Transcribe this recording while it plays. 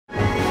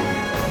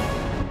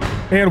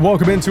And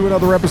welcome into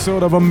another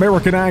episode of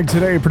American Ag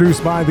Today,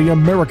 produced by the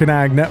American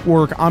Ag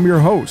Network. I'm your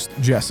host,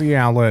 Jesse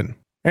Allen.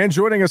 And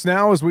joining us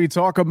now as we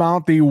talk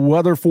about the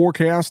weather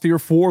forecast here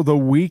for the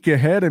week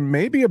ahead and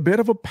maybe a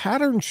bit of a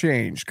pattern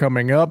change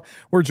coming up.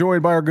 We're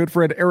joined by our good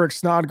friend Eric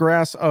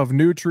Snodgrass of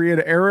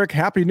Nutrien. Eric,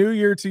 Happy New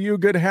Year to you.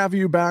 Good to have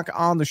you back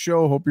on the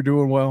show. Hope you're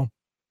doing well.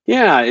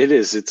 Yeah, it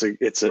is.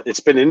 It's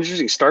been an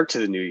interesting start to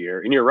the new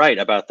year, and you're right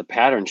about the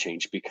pattern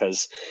change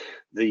because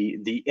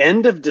the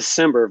end of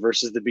December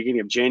versus the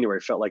beginning of January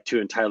felt like two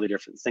entirely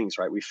different things,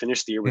 right? We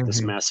finished the year with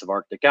this massive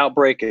Arctic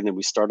outbreak, and then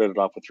we started it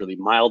off with really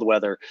mild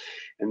weather,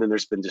 and then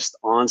there's been just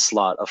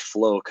onslaught of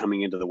flow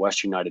coming into the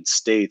Western United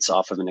States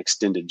off of an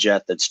extended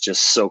jet that's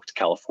just soaked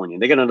California.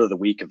 And they got another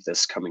week of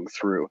this coming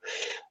through.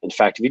 In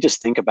fact, if you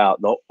just think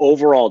about the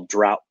overall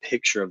drought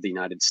picture of the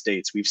United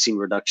States, we've seen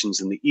reductions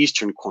in the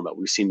eastern Corn Belt.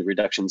 We've seen the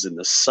reductions in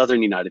the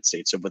southern United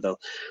States over the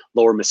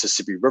lower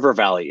Mississippi River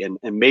Valley and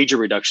major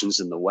reductions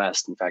in the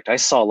west. In fact, I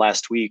saw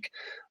last week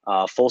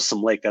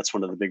Folsom Lake, that's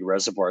one of the big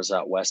reservoirs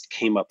out west,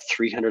 came up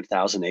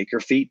 300,000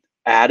 acre feet,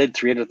 added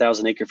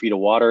 300,000 acre feet of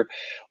water.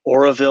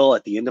 Oroville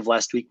at the end of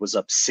last week was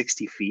up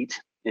 60 feet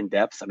in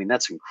depth. I mean,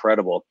 that's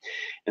incredible.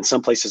 And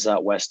some places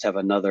out west have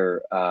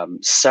another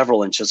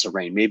several inches of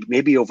rain,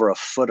 maybe over a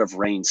foot of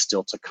rain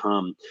still to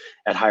come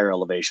at higher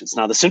elevations.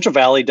 Now, the Central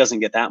Valley doesn't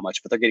get that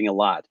much, but they're getting a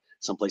lot.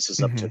 Some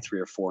places up to 3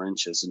 or 4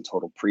 inches in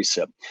total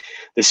precip.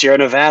 The Sierra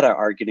Nevada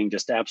are getting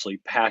just absolutely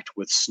packed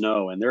with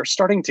snow, and they're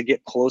starting to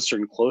get closer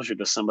and closer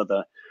to some of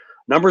the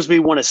numbers we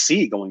want to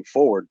see going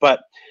forward.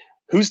 But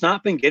who's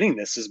not been getting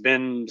this has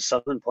been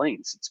Southern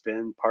Plains. It's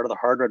been part of the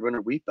hard red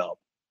winter wheat belt.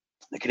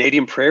 The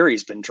Canadian prairie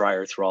has been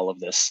drier through all of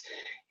this.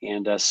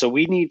 And so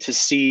we need to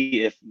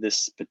see if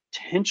this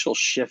potential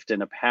shift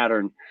in a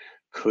pattern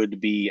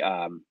could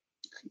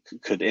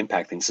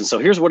impact things. And so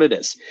here's what it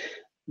is.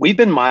 We've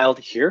been mild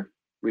here.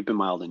 We've been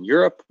mild in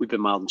Europe. We've been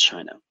mild in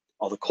China.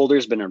 All the colder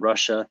has been in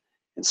Russia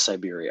and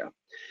Siberia.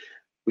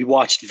 We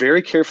watched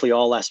very carefully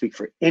all last week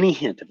for any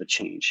hint of a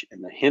change.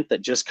 And the hint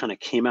that just kind of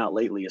came out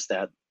lately is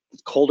that the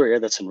colder air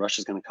that's in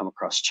Russia is going to come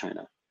across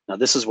China. Now,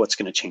 this is what's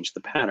going to change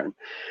the pattern.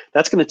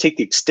 That's going to take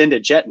the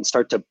extended jet and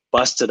start to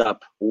bust it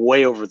up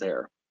way over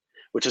there,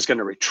 which is going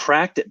to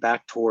retract it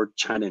back toward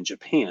China and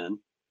Japan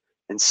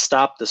and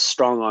stop the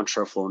strong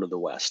onshore flow into the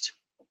west.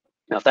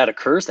 Now, if that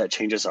occurs, that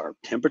changes our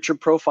temperature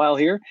profile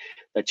here.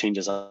 That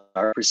changes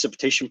our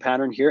precipitation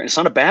pattern here. And it's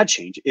not a bad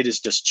change. It is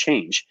just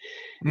change.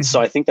 And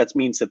so I think that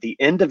means that the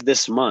end of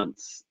this month,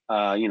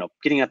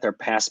 getting out there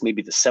past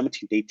maybe the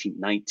 17th, 18th,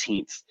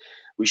 19th,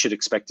 we should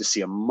expect to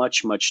see a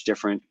much, much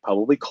different,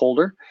 probably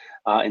colder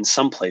in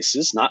some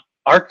places, not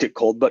Arctic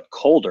cold, but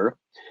colder,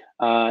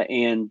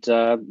 and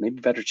maybe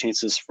better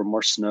chances for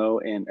more snow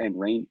and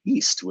rain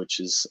east, which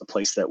is a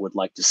place that would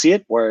like to see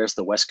it, whereas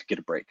the west could get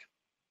a break.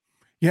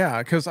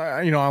 Yeah, because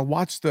I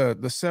watched the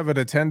 7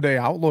 to 10 day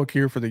outlook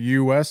here for the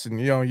U.S.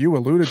 and you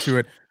alluded to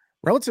it,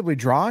 relatively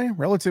dry,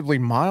 relatively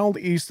mild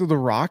east of the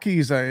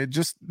Rockies.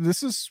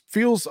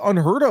 Feels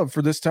unheard of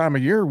for this time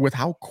of year with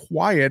how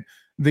quiet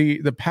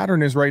the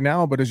pattern is right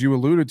now. But as you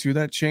alluded to,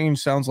 that change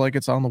sounds like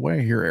it's on the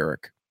way here,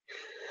 Eric.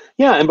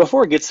 Yeah, and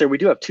before it gets there, we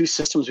do have two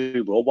systems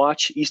we will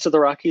watch east of the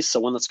Rockies.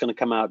 So one that's going to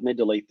come out mid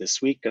to late this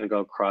week, going to go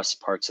across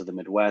parts of the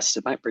Midwest.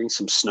 It might bring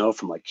some snow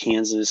from like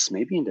Kansas,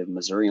 maybe into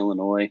Missouri,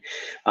 Illinois,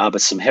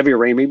 but some heavier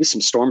rain, maybe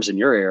some storms in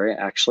your area,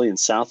 actually, and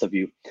south of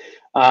you.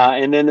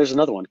 And then there's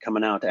another one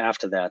coming out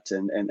after that.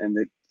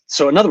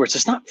 So in other words,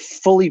 it's not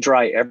fully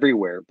dry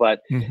everywhere,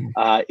 but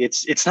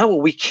it's not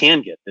what we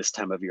can get this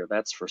time of year.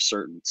 That's for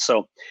certain.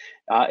 So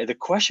the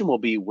question will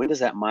be, when does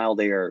that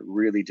mild air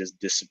really just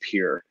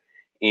disappear?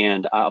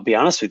 And I'll be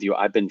honest with you,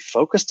 I've been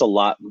focused a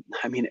lot.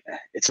 I mean,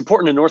 it's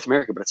important in North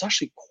America, but it's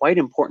actually quite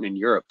important in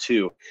Europe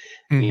too.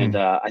 And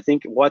I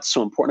think what's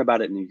so important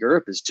about it in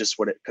Europe is just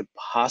what it could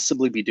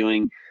possibly be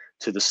doing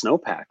to the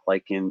snowpack,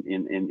 like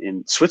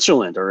in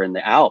Switzerland or in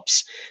the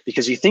Alps.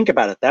 Because you think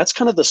about it, that's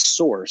kind of the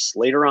source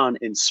later on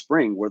in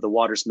spring where the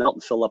waters melt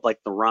and fill up like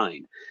the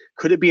Rhine.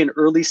 Could it be an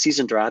early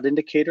season drought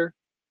indicator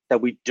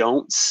that we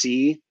don't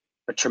see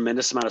a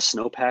tremendous amount of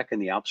snowpack in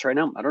the Alps right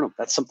now? I don't know.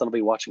 That's something I'll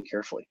be watching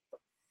carefully.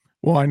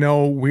 Well, I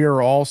know we are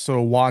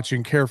also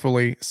watching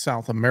carefully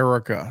South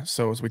America.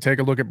 So as we take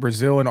a look at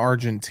Brazil and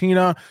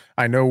Argentina,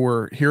 I know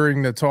we're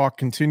hearing the talk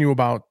continue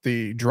about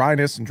the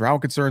dryness and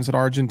drought concerns in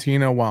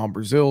Argentina, while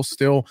Brazil's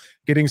still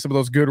getting some of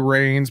those good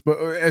rains. But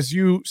as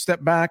you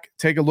step back,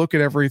 take a look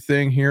at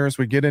everything here as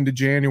we get into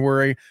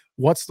January,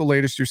 what's the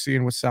latest you're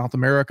seeing with South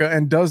America?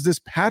 And does this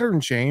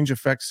pattern change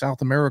affect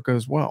South America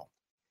as well?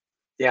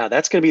 Yeah,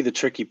 that's going to be the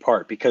tricky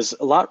part because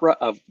a lot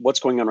of what's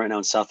going on right now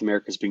in South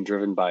America is being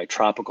driven by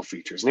tropical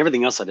features, and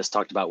everything else I just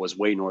talked about was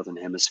way northern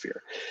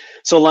hemisphere.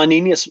 So La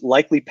Nina is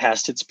likely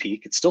past its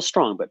peak. It's still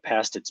strong, but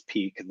past its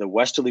peak. The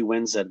westerly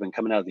winds that have been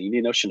coming out of the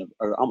Indian Ocean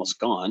are almost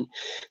gone.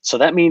 So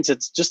that means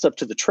it's just up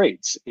to the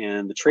trades,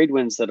 and the trade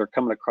winds that are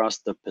coming across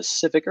the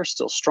Pacific are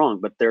still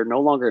strong, but they're no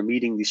longer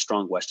meeting these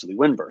strong westerly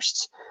wind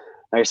bursts.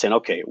 Now you're saying,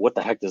 okay, what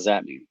the heck does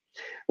that mean?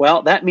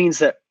 Well, that means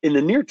that in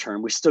the near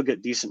term, we still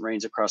get decent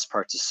rains across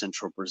parts of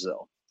central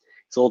Brazil.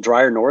 It's a little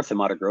drier north in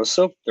Mato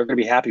Grosso. They're going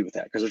to be happy with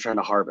that because they're trying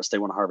to harvest. They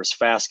want to harvest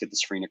fast, get the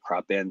safrinha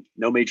crop in.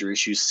 No major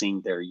issues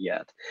seen there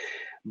yet.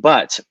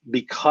 But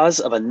because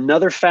of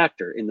another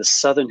factor in the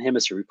southern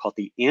hemisphere, we call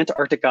it the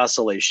Antarctic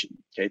Oscillation.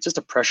 Okay, it's just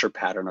a pressure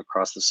pattern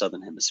across the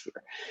southern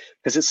hemisphere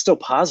because it's still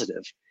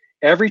positive.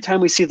 Every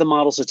time we see the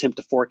models attempt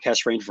to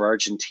forecast rain for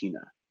Argentina,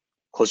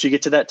 closer you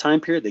get to that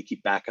time period, they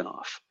keep backing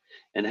off.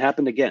 And it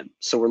happened again.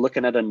 So we're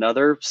looking at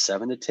another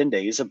 7 to 10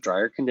 days of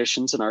drier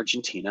conditions in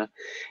Argentina.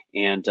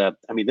 And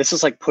I mean, this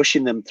is like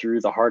pushing them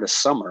through the heart of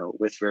summer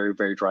with very,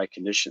 very dry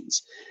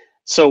conditions.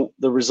 So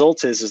the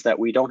result is that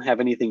we don't have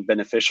anything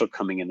beneficial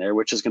coming in there,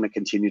 which is going to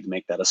continue to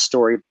make that a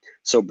story.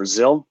 So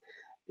Brazil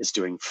is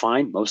doing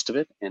fine, most of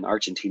it, and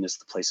Argentina is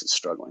the place that's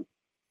struggling.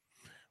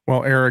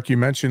 Well, Eric, you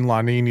mentioned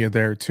La Nina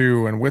there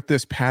too. And with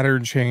this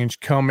pattern change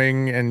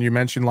coming, and you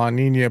mentioned La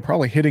Nina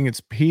probably hitting its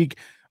peak,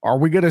 are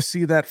we going to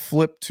see that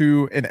flip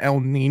to an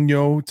El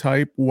Nino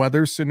type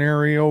weather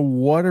scenario?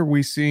 What are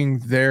we seeing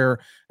there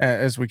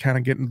as we kind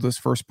of get into this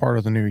first part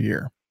of the new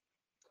year?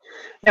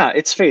 Yeah,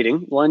 it's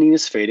fading. La Nina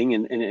is fading,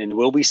 and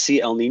will we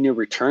see El Nino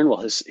return? Well,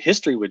 his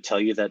history would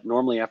tell you that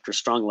normally after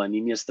strong La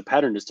Ninas, the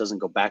pattern just doesn't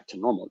go back to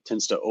normal. It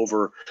tends to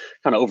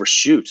kind of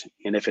overshoot,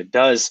 and if it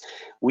does,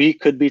 we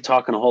could be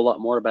talking a whole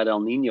lot more about El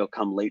Nino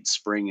come late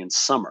spring and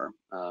summer.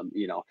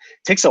 It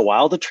takes a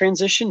while to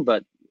transition,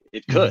 but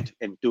it could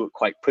and do it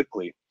quite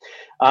quickly.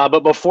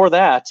 But before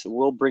that,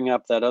 we'll bring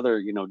up that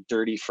other,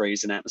 dirty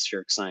phrase in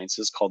atmospheric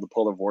sciences called the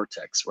polar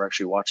vortex. We're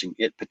actually watching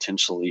it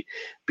potentially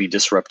be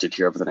disrupted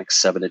here over the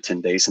next 7 to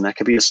 10 days. And that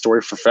could be a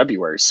story for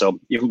February. So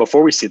even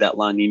before we see that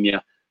La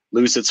Nina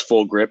lose its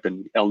full grip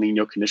and El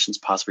Nino conditions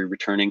possibly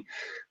returning,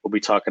 we'll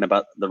be talking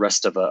about the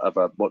rest of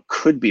what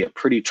could be a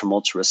pretty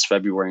tumultuous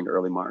February and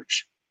early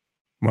March.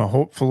 Well,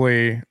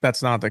 hopefully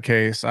that's not the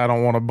case. I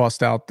don't want to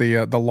bust out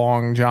the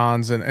long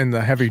johns and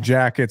the heavy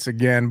jackets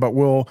again, but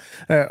we'll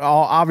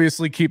I'll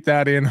obviously keep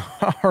that in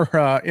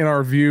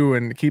our view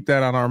and keep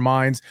that on our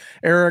minds.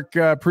 Eric,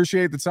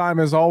 appreciate the time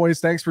as always.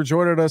 Thanks for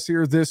joining us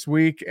here this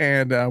week,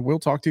 and we'll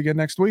talk to you again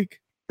next week.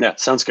 Yeah,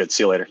 sounds good.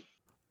 See you later.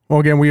 Well,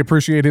 again, we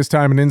appreciate his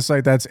time and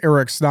insight. That's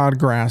Eric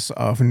Snodgrass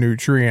of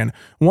Nutrien.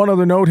 One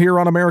other note here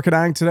on American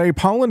Ag Today,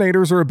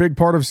 pollinators are a big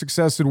part of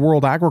success in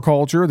world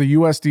agriculture. The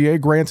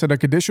USDA granted a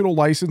conditional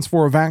license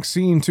for a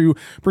vaccine to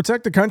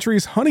protect the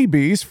country's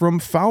honeybees from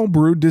foul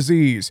brood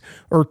disease.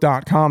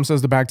 Earth.com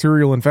says the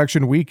bacterial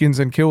infection weakens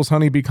and kills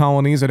honeybee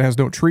colonies and has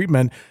no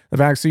treatment. The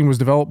vaccine was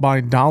developed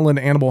by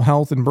Dahlin Animal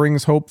Health and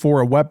brings hope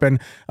for a weapon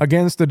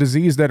against a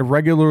disease that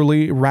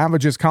regularly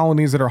ravages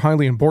colonies that are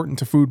highly important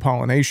to food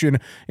pollination.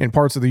 In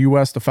parts of the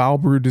U.S., the foul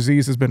brood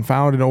disease has been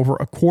found in over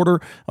a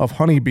quarter of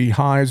honeybee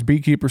hives.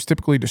 Beekeepers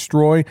typically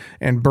destroy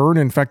and burn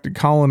infected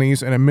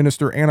colonies and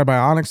administer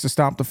antibiotics to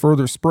stop the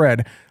further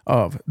spread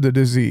of the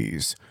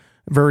disease.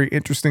 Very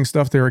interesting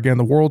stuff there. Again,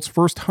 the world's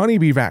first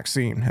honeybee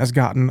vaccine has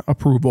gotten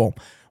approval.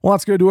 Well,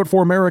 that's going to do it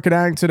for American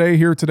Ag Today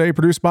here today,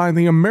 produced by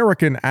the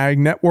American Ag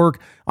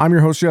Network. I'm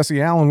your host,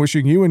 Jesse Allen,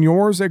 wishing you and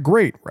yours a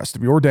great rest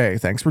of your day.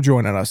 Thanks for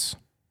joining us.